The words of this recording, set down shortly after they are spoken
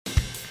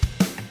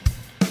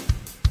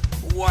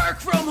Work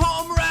from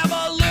home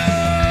revolution.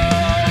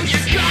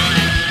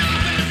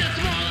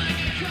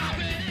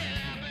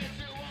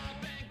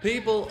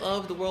 People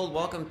of the world,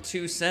 welcome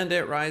to Send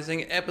It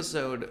Rising,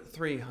 episode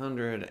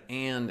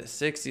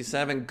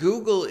 367.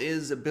 Google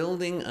is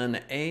building an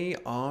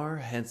AR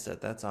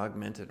headset. That's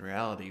augmented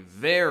reality.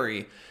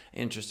 Very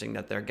interesting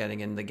that they're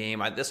getting in the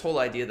game. This whole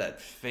idea that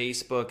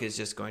Facebook is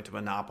just going to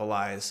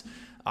monopolize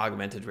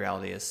augmented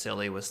reality is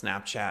silly, with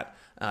Snapchat,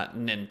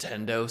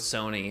 Nintendo,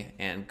 Sony,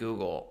 and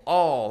Google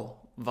all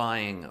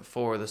vying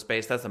for the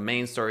space. That's the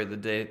main story of the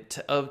day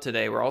of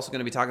today. We're also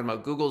going to be talking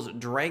about Google's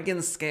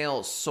Dragon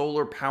Scale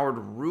solar-powered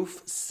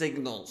roof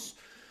signals,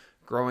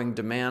 growing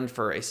demand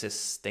for a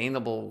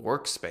sustainable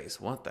workspace.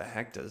 What the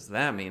heck does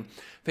that mean?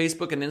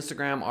 Facebook and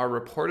Instagram are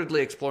reportedly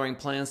exploring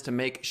plans to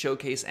make,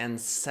 showcase, and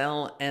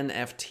sell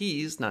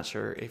NFTs. Not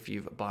sure if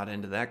you've bought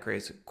into that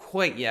craze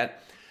quite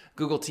yet.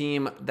 Google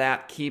team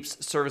that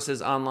keeps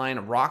services online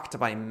rocked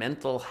by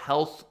mental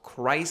health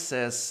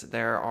crisis.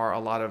 There are a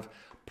lot of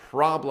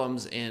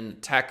problems in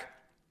tech,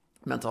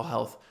 mental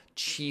health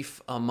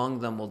chief among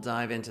them. We'll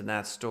dive into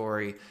that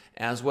story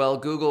as well.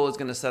 Google is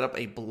going to set up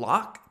a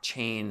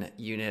blockchain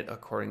unit,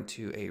 according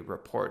to a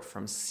report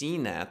from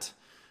CNET.com.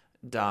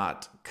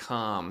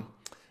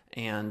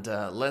 And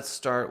let's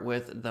start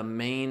with the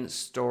main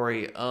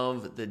story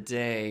of the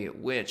day,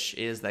 which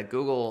is that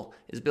Google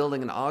is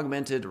building an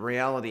augmented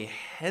reality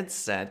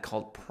headset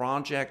called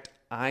Project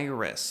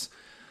Iris.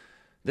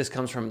 This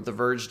comes from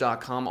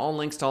TheVerge.com. All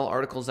links to all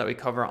articles that we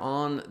cover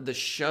on the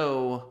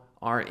show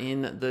are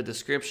in the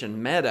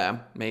description.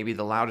 Meta may be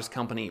the loudest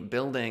company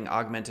building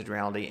augmented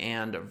reality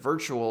and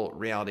virtual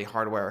reality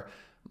hardware.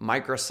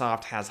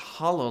 Microsoft has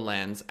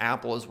HoloLens.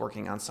 Apple is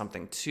working on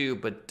something too,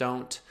 but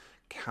don't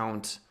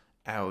count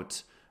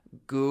out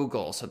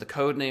Google. So the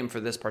code name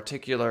for this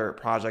particular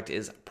project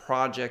is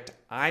Project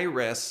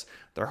Iris.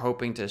 They're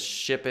hoping to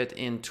ship it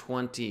in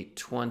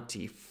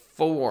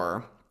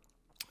 2024.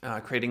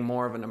 Creating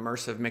more of an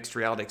immersive mixed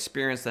reality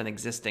experience than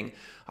existing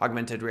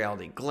augmented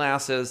reality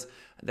glasses.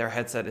 Their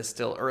headset is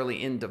still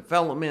early in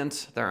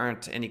development. There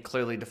aren't any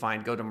clearly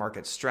defined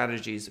go-to-market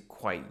strategies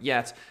quite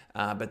yet,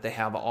 but they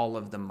have all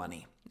of the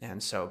money.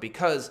 And so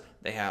because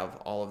they have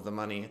all of the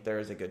money, there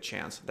is a good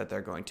chance that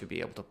they're going to be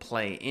able to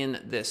play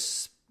in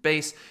this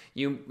space.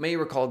 You may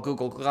recall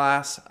Google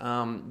Glass.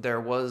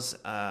 There was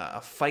a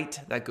fight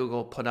that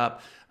Google put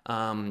up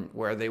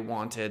where they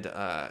wanted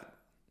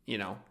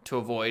to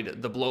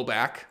avoid the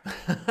blowback.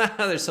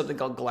 There's something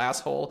called glass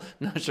hole.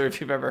 Not sure if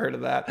you've ever heard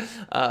of that,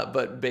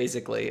 but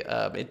basically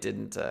it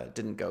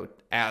didn't go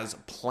as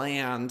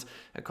planned.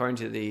 According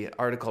to the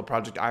article,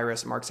 Project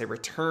Iris marks a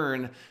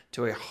return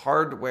to a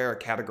hardware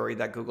category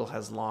that Google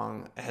has a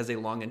long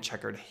and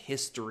checkered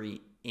history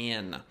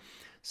in.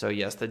 So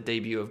yes, the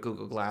debut of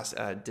Google Glass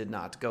did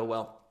not go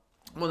well.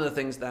 One of the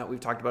things that we've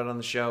talked about on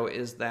the show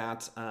is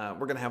that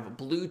we're going to have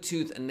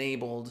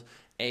Bluetooth-enabled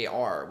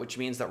AR, which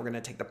means that we're going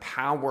to take the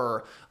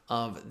power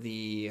of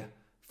the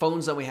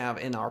phones that we have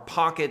in our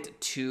pocket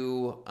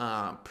to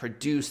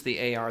produce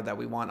the AR that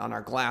we want on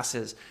our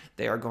glasses.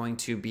 They are going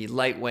to be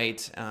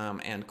lightweight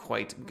and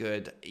quite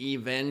good.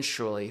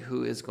 Eventually,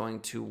 who is going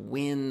to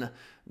win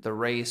the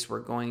race? We're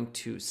going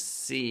to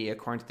see.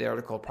 According to the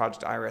article,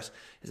 Project Iris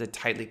is a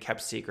tightly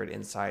kept secret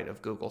inside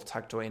of Google,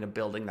 tucked away in a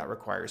building that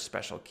requires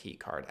special key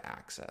card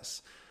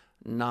access.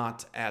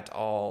 Not at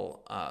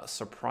all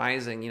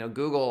surprising.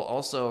 Google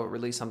also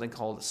released something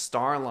called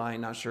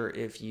Starline. Not sure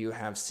if you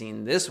have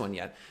seen this one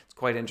yet. It's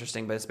quite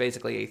interesting, but it's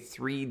basically a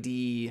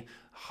 3D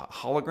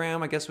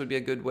hologram, I guess would be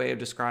a good way of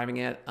describing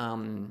it.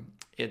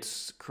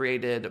 It's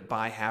created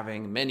by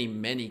having many,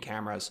 many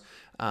cameras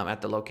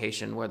at the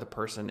location where the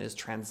person is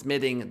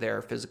transmitting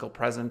their physical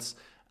presence.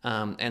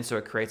 And so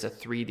it creates a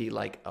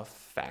 3D-like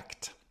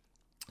effect,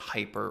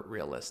 hyper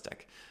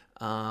realistic.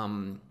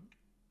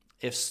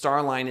 If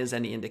Starline is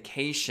any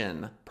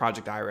indication,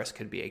 Project Iris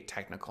could be a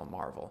technical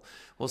marvel.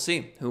 We'll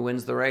see who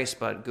wins the race,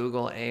 but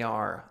Google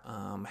AR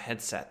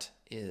headset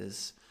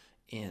is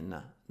in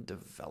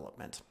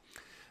development.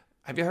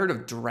 Have you heard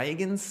of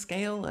Dragon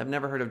Scale? I've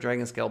never heard of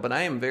Dragon Scale, but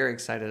I am very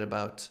excited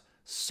about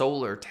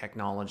solar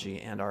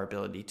technology and our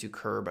ability to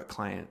curb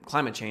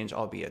climate change,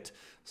 albeit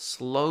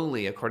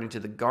slowly. According to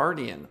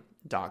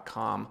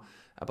TheGuardian.com,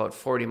 about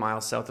 40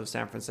 miles south of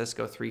San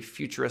Francisco, 3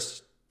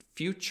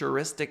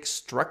 futuristic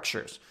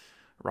structures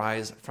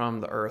rise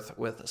from the earth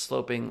with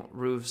sloping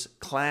roofs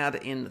clad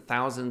in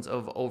thousands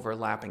of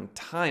overlapping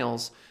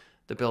tiles.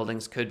 The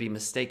buildings could be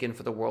mistaken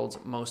for the world's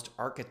most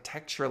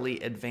architecturally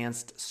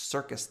advanced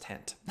circus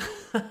tent.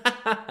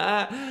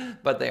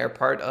 But they are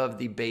part of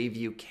the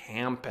Bayview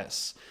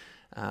campus.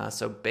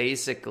 So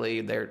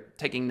basically, they're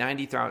taking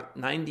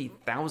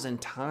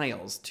 90,000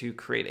 tiles to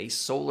create a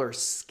solar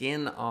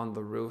skin on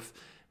the roof.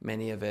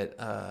 Many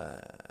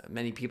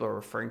people are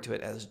referring to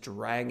it as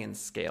Dragon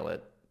Scale.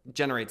 It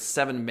generates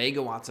 7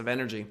 megawatts of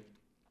energy,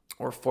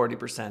 or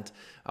 40%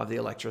 of the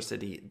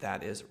electricity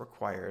that is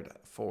required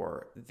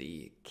for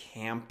the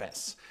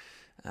campus.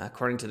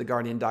 According to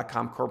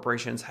TheGuardian.com,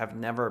 corporations have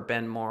never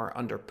been more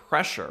under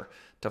pressure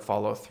to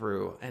follow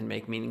through and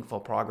make meaningful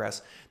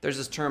progress. There's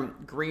this term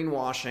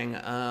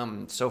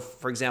greenwashing. So,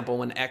 for example,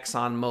 when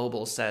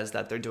ExxonMobil says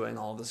that they're doing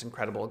all this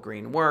incredible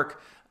green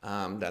work,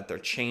 that they're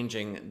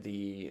changing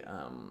the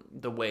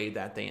way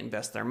that they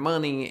invest their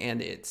money,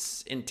 and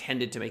it's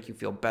intended to make you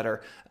feel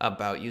better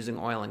about using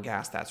oil and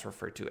gas, that's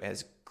referred to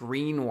as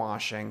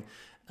greenwashing.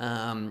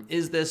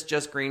 Is this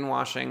just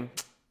greenwashing?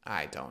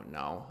 I don't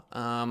know.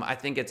 I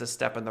think it's a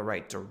step in the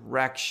right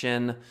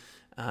direction.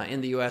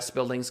 In the U.S.,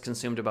 buildings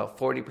consumed about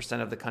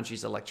 40% of the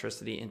country's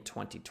electricity in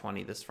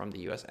 2020. This is from the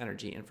U.S.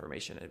 Energy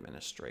Information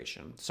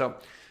Administration. So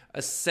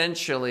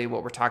essentially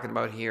what we're talking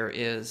about here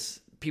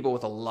is people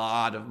with a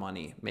lot of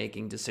money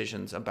making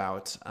decisions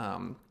about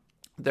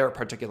their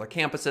particular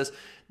campuses.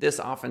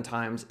 This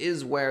oftentimes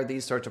is where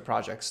these sorts of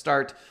projects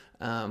start.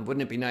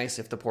 Wouldn't it be nice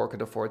if the poor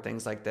could afford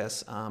things like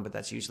this? But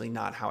that's usually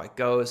not how it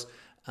goes.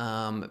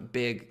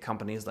 Big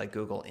companies like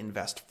Google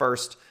invest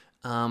first.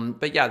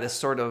 But yeah, this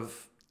sort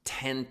of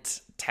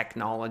tent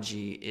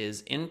technology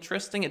is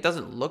interesting. It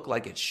doesn't look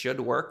like it should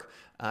work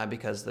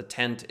because the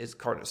tent is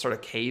sort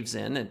of caves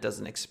in. It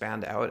doesn't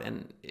expand out.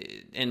 And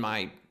in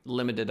my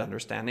limited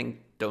understanding,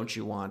 don't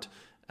you want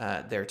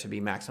there to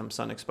be maximum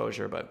sun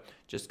exposure? But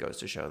just goes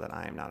to show that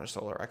I am not a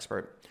solar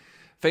expert.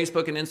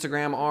 Facebook and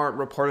Instagram are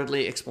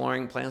reportedly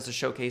exploring plans to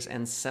showcase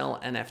and sell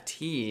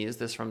NFTs.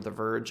 This from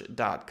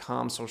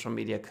TheVerge.com. Social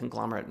media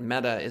conglomerate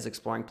Meta is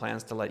exploring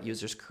plans to let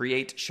users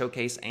create,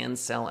 showcase, and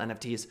sell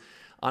NFTs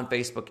on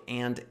Facebook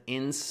and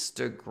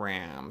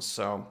Instagram.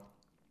 So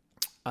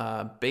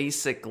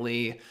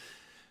basically,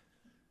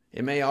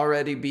 it may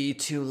already be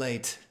too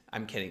late.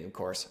 I'm kidding, of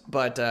course.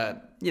 But,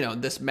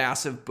 this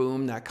massive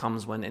boom that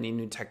comes when any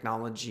new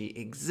technology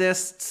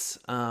exists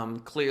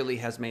clearly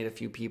has made a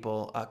few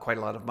people quite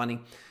a lot of money.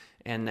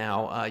 And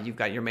now you've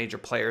got your major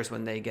players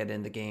when they get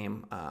in the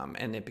game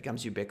and it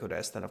becomes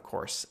ubiquitous. Then, of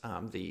course,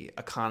 the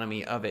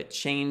economy of it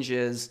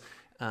changes.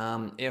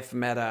 If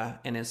Meta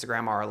and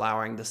Instagram are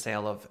allowing the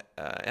sale of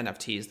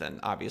NFTs, then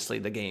obviously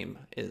the game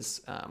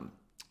is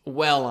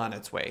well on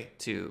its way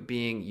to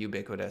being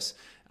ubiquitous.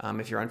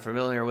 If you're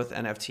unfamiliar with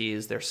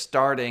NFTs, they're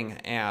starting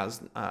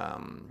as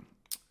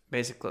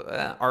basically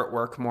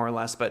artwork, more or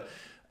less, but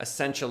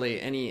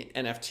essentially any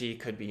NFT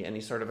could be any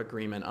sort of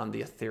agreement on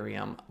the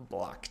Ethereum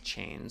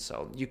blockchain.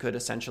 So you could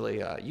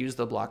essentially use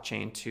the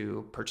blockchain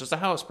to purchase a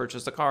house,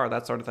 purchase a car,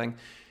 that sort of thing.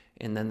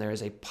 And then there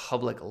is a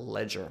public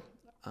ledger,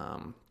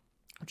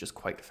 which is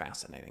quite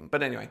fascinating.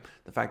 But anyway,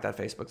 the fact that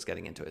Facebook's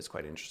getting into it is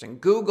quite interesting.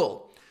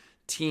 Google,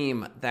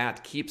 team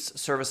that keeps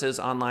services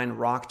online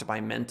rocked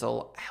by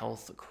mental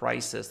health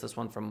crisis. This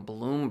one from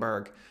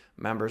Bloomberg.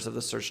 Members of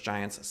the search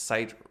giant's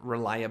site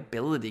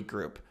reliability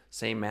group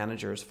say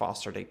managers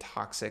fostered a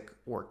toxic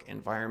work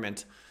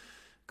environment.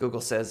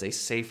 Google says a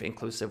safe,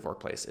 inclusive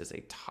workplace is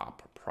a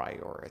top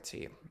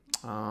priority.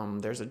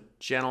 There's a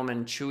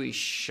gentleman, Chewy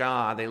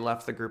Shah. They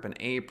left the group in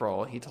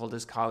April. He told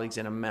his colleagues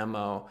in a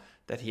memo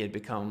that he had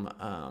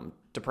become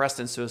depressed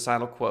and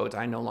suicidal. Quote,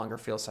 "I no longer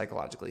feel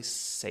psychologically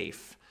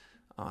safe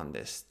on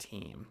this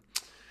team."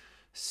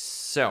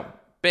 So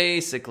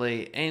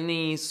basically,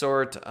 any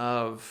sort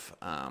of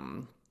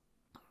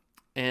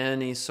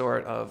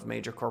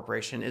major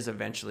corporation is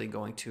eventually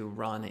going to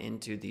run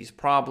into these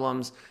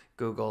problems.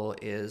 Google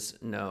is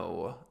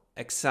no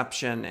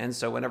exception. And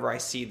so whenever I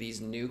see these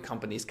new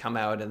companies come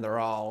out and they're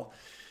all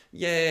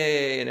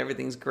yay and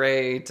everything's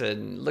great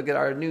and look at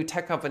our new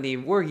tech company,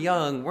 we're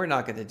young, we're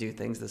not going to do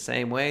things the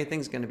same way,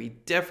 things are going to be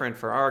different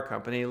for our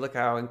company, look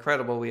how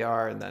incredible we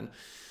are, and then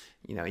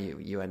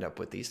you end up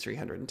with these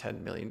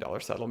 $310 million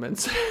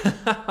settlements.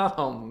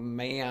 Oh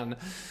man,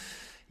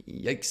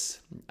 yikes.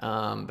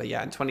 But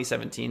yeah, in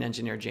 2017,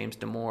 engineer James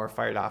Damore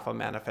fired off a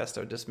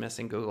manifesto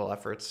dismissing Google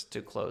efforts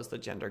to close the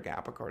gender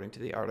gap, according to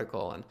the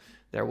article, and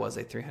there was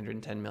a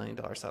 $310 million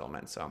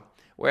settlement. So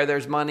where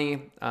there's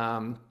money,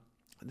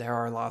 there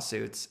are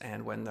lawsuits,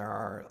 and when there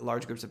are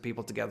large groups of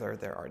people together,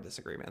 there are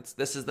disagreements.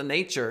 This is the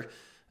nature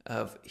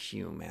of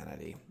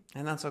humanity,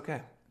 and that's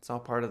okay. It's all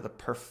part of the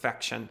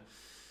perfection.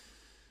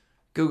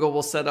 Google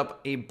will set up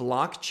a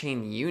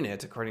blockchain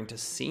unit, according to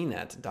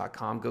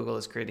CNET.com. Google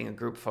is creating a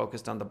group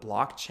focused on the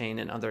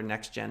blockchain and other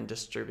next-gen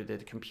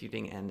distributed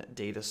computing and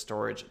data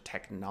storage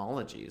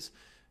technologies.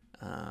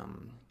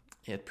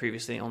 It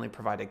previously only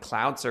provided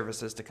cloud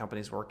services to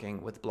companies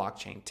working with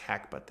blockchain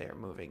tech, but they're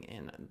moving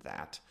in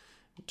that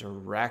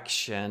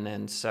direction.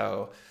 And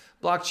so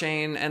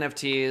blockchain,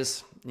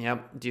 NFTs,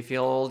 yep. Do you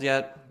feel old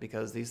yet?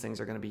 Because these things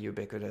are going to be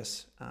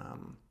ubiquitous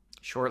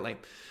shortly.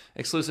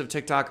 Exclusive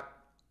TikTok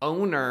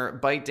owner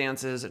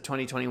ByteDance's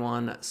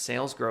 2021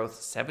 sales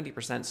growth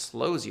 70%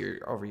 slows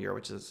year over year,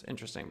 which is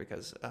interesting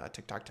because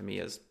TikTok to me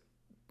is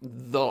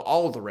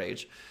all the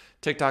rage.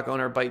 TikTok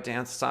owner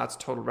ByteDance saw its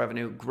total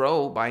revenue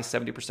grow by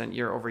 70%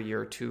 year over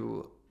year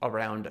to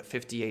around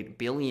 $58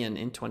 billion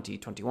in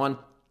 2021,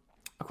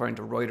 according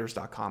to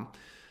Reuters.com.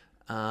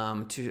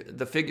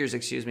 The figures,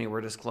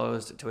 were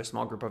disclosed to a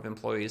small group of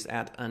employees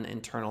at an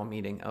internal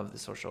meeting of the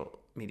social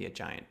media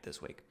giant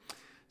this week.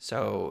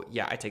 So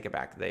yeah, I take it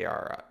back. They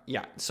are,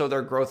 so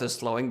their growth is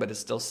slowing, but it's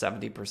still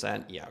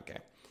 70%. Yeah, okay.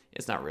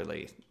 it's not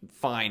really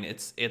fine.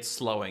 It's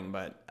slowing,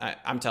 but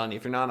I'm telling you,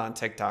 if you're not on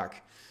TikTok,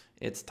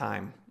 it's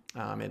time.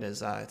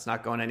 It's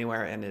not going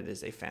anywhere, and it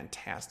is a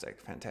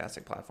fantastic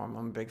platform.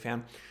 I'm a big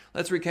fan.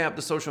 Let's recap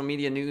the social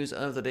media news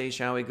of the day,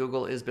 shall we?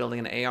 Google is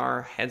building an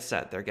AR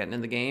headset. They're getting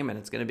in the game, and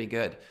it's going to be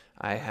good.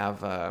 I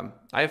have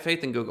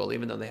faith in Google,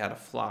 even though they had a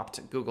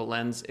flopped Google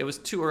Lens. It was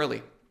too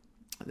early.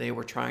 They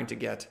were trying to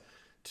get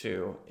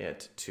to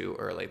it too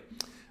early.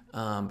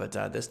 But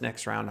this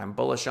next round, I'm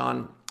bullish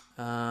on.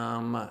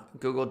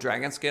 Google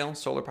DragonScale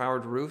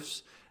solar-powered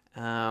roofs.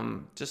 We're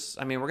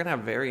going to have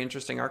very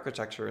interesting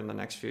architecture in the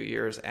next few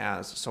years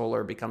as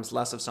solar becomes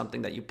less of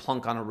something that you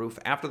plunk on a roof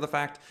after the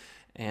fact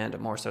and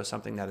more so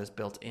something that is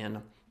built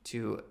in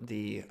to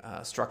the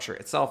structure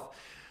itself.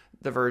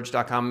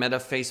 TheVerge.com, Meta,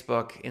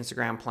 Facebook,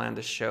 Instagram plan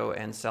to show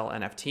and sell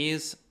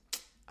NFTs.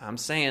 I'm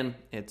saying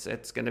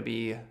it's going to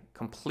be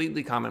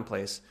completely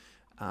commonplace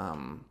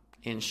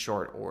in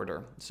short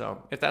order.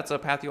 So if that's a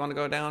path you want to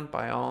go down,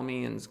 by all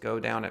means, go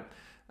down it.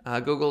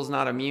 Google's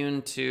not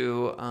immune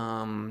to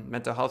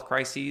mental health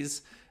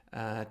crises.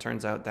 It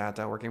turns out that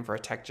working for a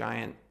tech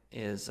giant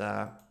is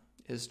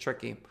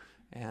tricky.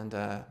 And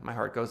my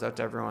heart goes out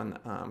to everyone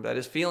that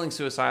is feeling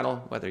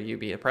suicidal, whether you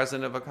be a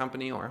president of a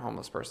company or a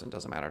homeless person,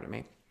 doesn't matter to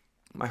me.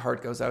 My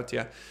heart goes out to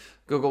you.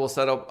 Google will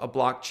set up a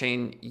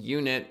blockchain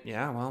unit.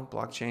 Yeah, well,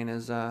 blockchain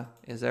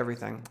is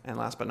everything. And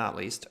last but not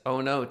least,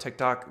 oh no,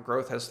 TikTok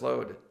growth has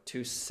slowed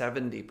to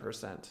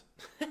 70%.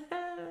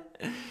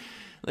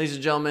 Ladies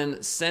and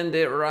gentlemen, Send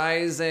It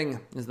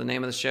Rising is the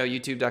name of the show,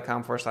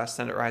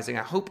 youtube.com/Send It Rising.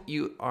 I hope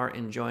you are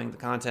enjoying the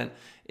content.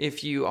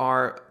 If you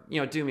are,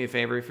 do me a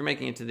favor. If you're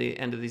making it to the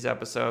end of these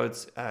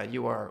episodes,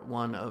 you are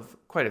one of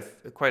quite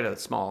a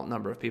small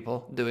number of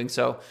people doing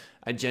so.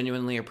 I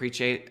genuinely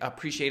appreciate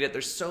it.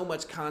 There's so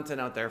much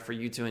content out there for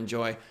you to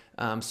enjoy.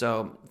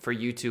 So for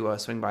you to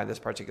swing by this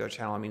particular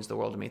channel, it means the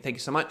world to me. Thank you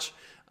so much.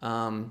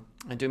 And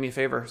do me a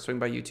favor, swing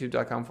by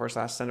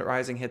youtube.com/Send It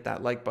Rising, hit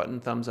that like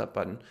button, thumbs up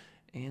button.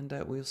 And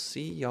we'll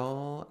see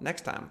y'all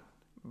next time.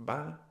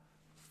 Bye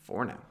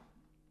for now.